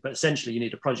these things, but essentially you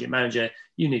need a project manager,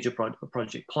 you need a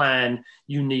project plan,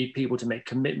 you need people to make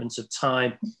commitments of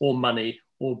time or money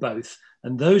or both.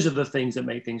 And those are the things that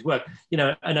make things work.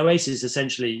 And Oasis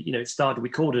essentially, it started, we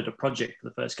called it a project for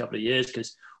the first couple of years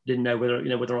because we didn't know whether or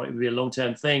not it would be a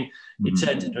long-term thing. It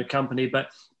turned into a company, but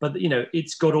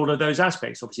it's got all of those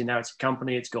aspects. Obviously now it's a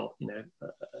company, it's got,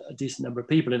 a decent number of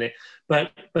people in it, but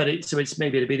it's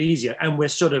maybe a bit easier. And we're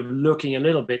sort of looking a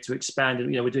little bit to expand it.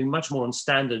 We're doing much more on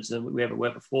standards than we ever were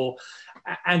before.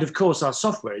 And of course our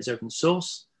software is open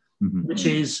source, which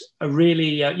is a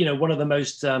really, one of the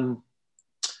most,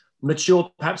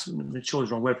 mature, perhaps mature is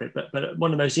the wrong word for it, but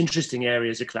one of the most interesting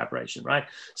areas of collaboration, right?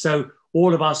 So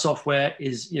all of our software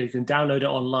is, you can download it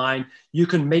online. You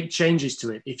can make changes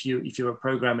to it if you're a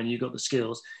programmer and you've got the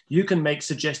skills. You can make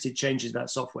suggested changes to that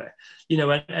software,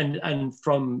 and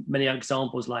from many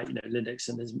examples like Linux,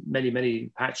 and there's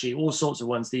many Apache, all sorts of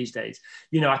ones these days.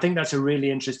 I think that's a really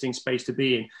interesting space to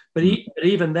be in. But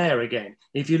even there again,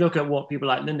 if you look at what people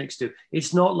like Linux do,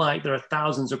 it's not like there are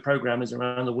thousands of programmers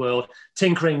around the world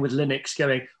tinkering with Linux,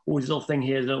 going, oh, this little thing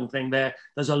here, this little thing there.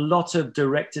 There's a lot of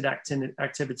directed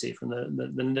activity from the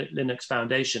Linux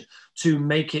Foundation to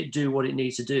make it do what it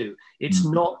needs to do. It's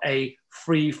not a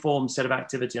free form set of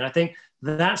activity. And I think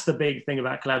that's the big thing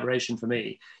about collaboration for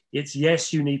me. It's,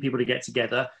 yes, you need people to get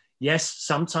together. Yes,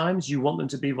 sometimes you want them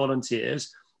to be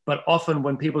volunteers, but often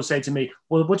when people say to me,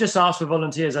 well, we'll just ask for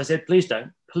volunteers, I said, please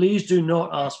don't. Please do not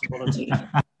ask for volunteers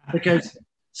because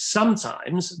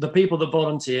sometimes the people that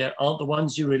volunteer aren't the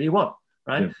ones you really want,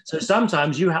 right? Yeah. So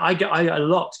sometimes I a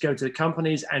lot go to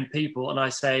companies and people and I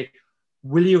say,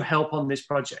 will you help on this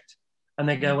project? And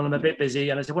they go, well, I'm a bit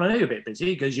busy. And I said, well, I know you're a bit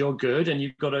busy because you're good and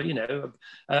you've got a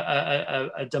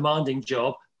demanding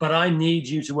job, but I need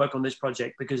you to work on this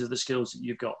project because of the skills that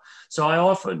you've got. So I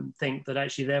often think that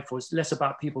actually, therefore, it's less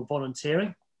about people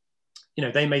volunteering.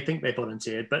 They may think they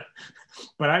volunteered, but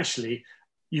actually,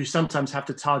 you sometimes have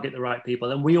to target the right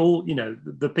people. And we all,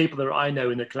 the people that I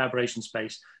know in the collaboration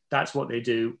space, that's what they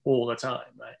do all the time,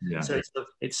 right? Yeah. So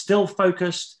it's still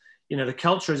focused. The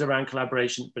culture is around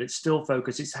collaboration, but it's still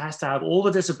focused. It has to have all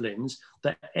the disciplines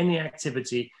that any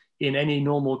activity in any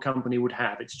normal company would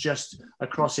have. It's just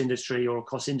across industry or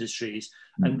across industries.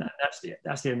 And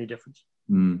that's the only difference.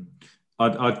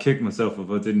 I'd kick myself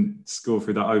if I didn't score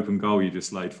through that open goal you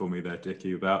just laid for me there,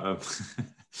 Dickie, about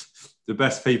the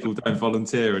best people don't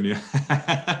volunteer and you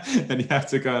have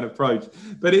to go and approach.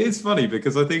 But it is funny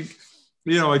because I think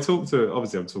I talk to,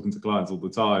 obviously I'm talking to clients all the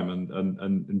time,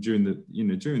 and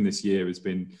during this year has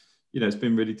been, it's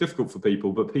been really difficult for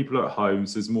people, but people are at home,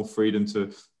 so there's more freedom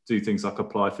to do things like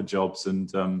apply for jobs. And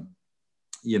I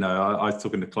was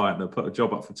talking to a client that put a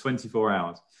job up for 24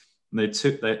 hours, and they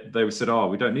said, oh,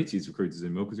 we don't need to use recruiters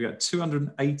anymore because we had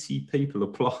 280 people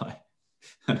apply.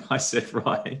 And I said,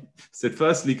 right. I said,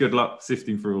 firstly, good luck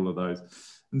sifting through all of those,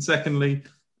 and secondly,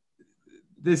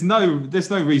 there's no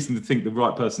reason to think the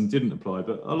right person didn't apply,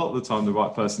 but a lot of the time the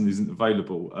right person isn't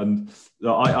available. And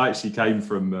I actually came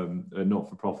from a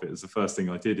not-for-profit. It was the first thing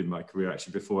I did in my career,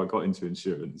 actually, before I got into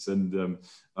insurance. And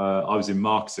I was in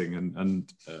marketing,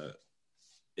 and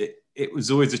it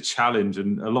was always a challenge,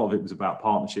 and a lot of it was about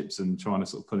partnerships and trying to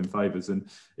sort of pull in favours. And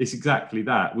it's exactly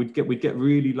that. We'd get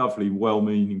really lovely,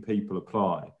 well-meaning people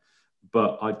apply,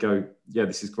 but I'd go, yeah,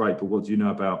 this is great, but what do you know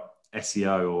about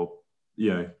SEO or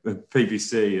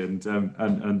PPC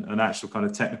and actual kind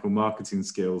of technical marketing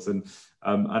skills, and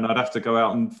I'd have to go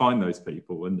out and find those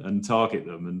people and target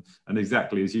them, and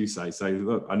exactly as you say,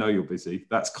 look, I know you're busy.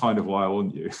 That's kind of why I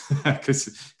want you,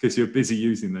 because you're busy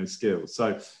using those skills.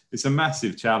 So it's a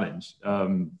massive challenge.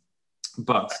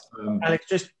 But Alex,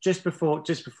 just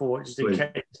in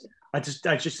case, I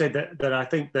just said that I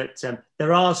think that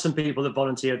there are some people that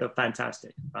volunteer that are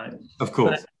fantastic, right? Of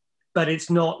course. But it's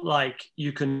not like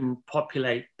you can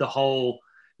populate the whole,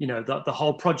 the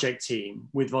whole project team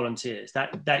with volunteers.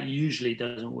 That usually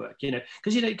doesn't work,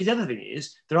 because the other thing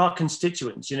is there are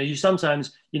constituents. You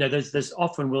sometimes, there's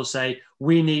often we'll say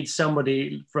we need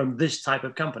somebody from this type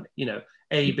of company,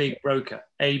 a big broker,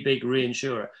 a big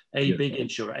reinsurer, a big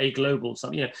insurer, a global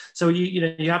something, So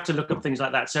you have to look up things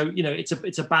like that. So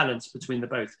it's a balance between the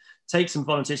both. Take some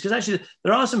volunteers, because actually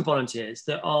there are some volunteers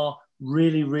that are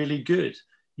really, really good.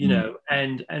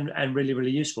 And really, really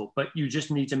useful. But you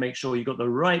just need to make sure you've got the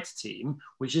right team,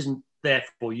 which isn't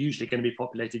therefore usually going to be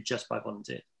populated just by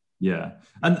volunteers. Yeah.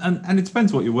 And it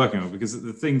depends what you're working on, because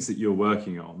the things that you're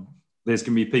working on, there's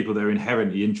going to be people that are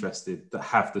inherently interested that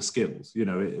have the skills,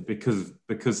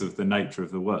 because of the nature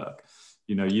of the work.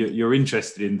 You're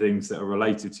interested in things that are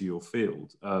related to your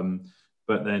field.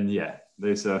 But then,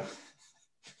 there's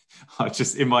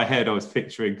in my head, I was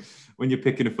picturing when you're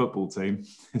picking a football team,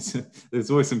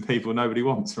 there's always some people nobody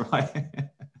wants, right?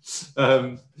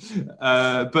 But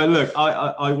look,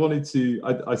 I wanted to,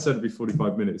 I said it'd be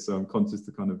 45 minutes, so I'm conscious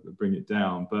to kind of bring it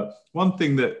down. But one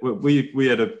thing that we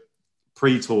had a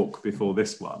pre-talk before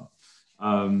this one,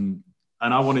 and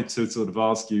I wanted to sort of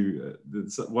ask you,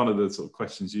 one of the sort of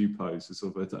questions you posed was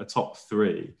sort of a top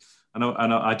three. And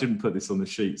I didn't put this on the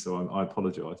sheet, so I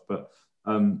apologise. But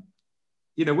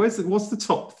what's the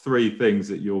top three things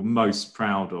that you're most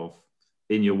proud of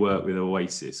in your work with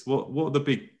Oasis? What are the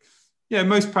big,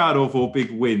 most proud of, or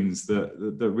big wins that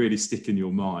really stick in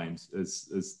your mind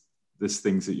as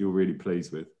things that you're really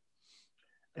pleased with?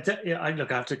 I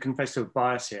have to confess to a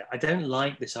bias here. I don't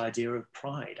like this idea of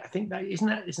pride. I think that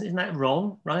isn't that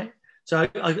wrong, right? So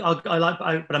but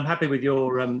I'm happy with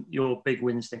your big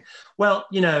wins thing. Well,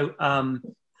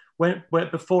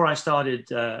 before I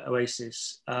started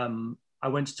Oasis, I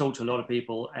went to talk to a lot of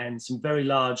people, and some very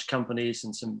large companies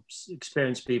and some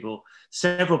experienced people.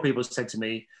 Several people said to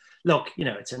me, look,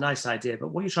 it's a nice idea, but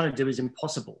what you're trying to do is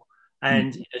impossible.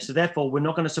 And so therefore we're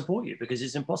not going to support you because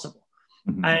it's impossible.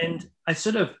 Mm-hmm. And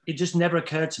it just never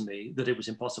occurred to me that it was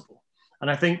impossible.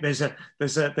 And I think there's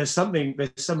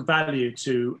some value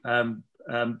to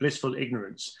blissful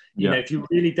ignorance. If you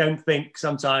really don't think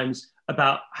sometimes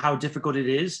about how difficult it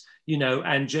is,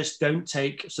 and just don't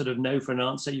take sort of no for an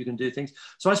answer, you can do things.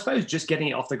 So I suppose just getting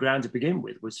it off the ground to begin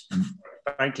with was,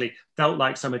 frankly, felt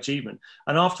like some achievement.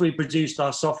 And after we produced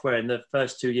our software in the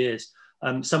first 2 years,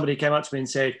 somebody came up to me and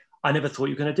said, I never thought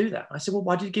you were going to do that. I said, well,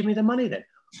 why did you give me the money then?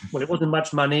 Well, it wasn't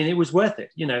much money and it was worth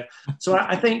it, So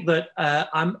I think that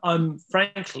I'm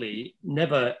frankly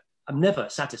never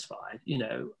satisfied.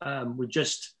 We're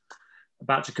just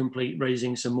about to complete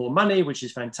raising some more money, which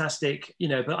is fantastic,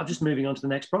 but I'm just moving on to the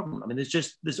next problem. I mean,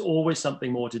 there's always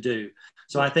something more to do.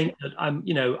 So I think that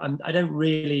I don't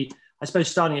really, I suppose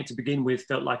starting it to begin with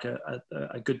felt like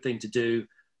a good thing to do,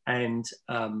 and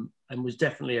was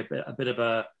definitely a bit of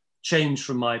a change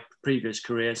from my previous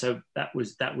career. So that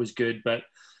was good, but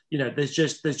there's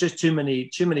just too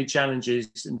many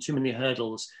challenges and too many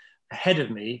hurdles ahead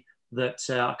of me that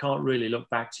I can't really look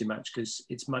back too much, because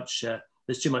it's much.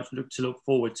 There's too much to look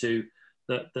forward to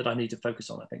that I need to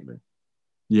focus on, I think, Lou.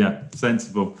 Yeah,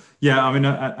 sensible. Yeah, I mean,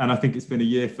 and I think it's been a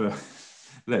year for,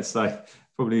 let's say,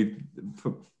 probably,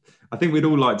 I think we'd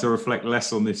all like to reflect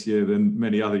less on this year than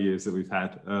many other years that we've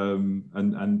had. And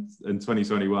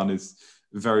 2021 is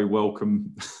very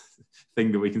welcome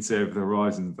thing that we can see over the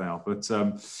horizon now. But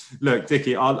look,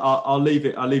 Dickie, I'll leave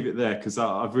it there, because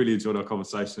I've really enjoyed our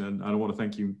conversation, and I want to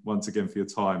thank you once again for your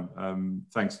time.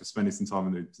 Thanks for spending some time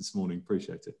with me this morning.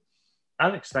 Appreciate it.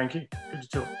 Alex, thank you. Good to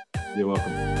talk. You're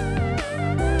welcome.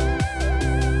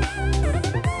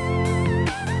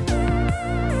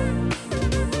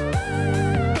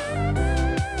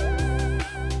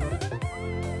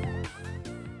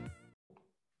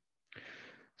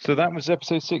 So that was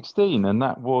episode 16, and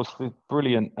that was the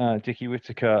brilliant Dickie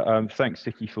Whitaker. Thanks,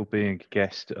 Dickie, for being a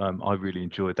guest. I really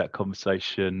enjoyed that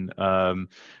conversation.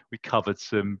 We covered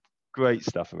some great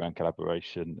stuff around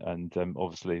collaboration, and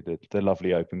obviously the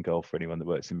lovely open goal for anyone that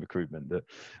works in recruitment, that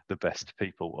the best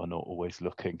people are not always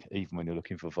looking, even when you're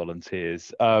looking for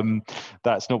volunteers.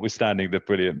 That's notwithstanding the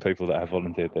brilliant people that have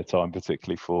volunteered their time,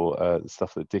 particularly for the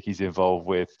stuff that Dickie's involved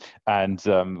with. And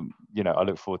you know, I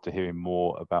look forward to hearing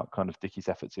more about kind of Dickie's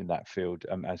efforts in that field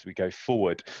as we go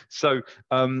forward. So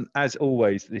as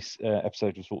always, this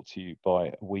episode was brought to you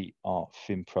by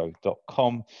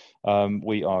wearefinpro.com.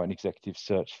 We are an executive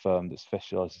search firm that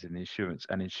specialises in the insurance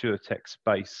and insurtech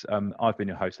space. I've been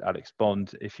your host, Alex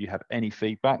Bond. If you have any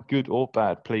feedback, good or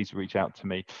bad, please reach out to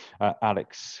me,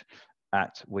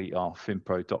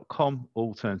 alex@wearefinpro.com.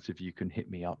 Alternative, you can hit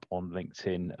me up on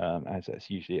LinkedIn, as that's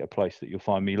usually a place that you'll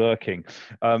find me lurking.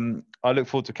 I look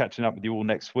forward to catching up with you all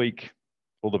next week.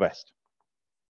 All the best.